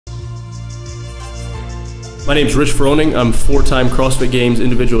My name's Rich Froning. I'm 4-time CrossFit Games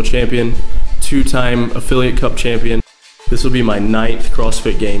individual champion, 2-time Affiliate Cup champion. This will be my 9th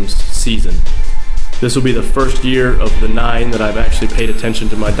CrossFit Games season. This will be the first year of the 9 that I've actually paid attention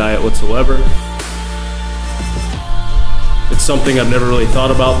to my diet whatsoever. It's something I've never really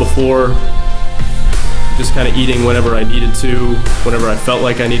thought about before. Just kind of eating whenever I needed to, whenever I felt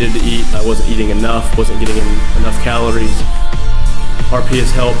like I needed to eat. I wasn't eating enough, wasn't getting in enough calories. RP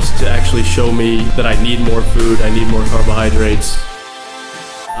has helped to actually show me that I need more food, I need more carbohydrates.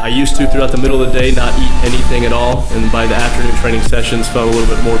 I used to, throughout the middle of the day, not eat anything at all, and by the afternoon training sessions felt a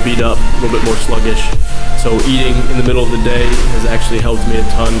little bit more beat up, a little bit more sluggish. So eating in the middle of the day has actually helped me a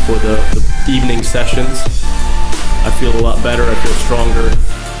ton for the evening sessions. I feel a lot better, I feel stronger.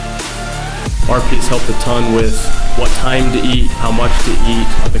 RP has helped a ton with what time to eat, how much to eat,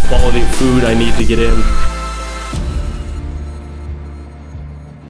 the quality of food I need to get in.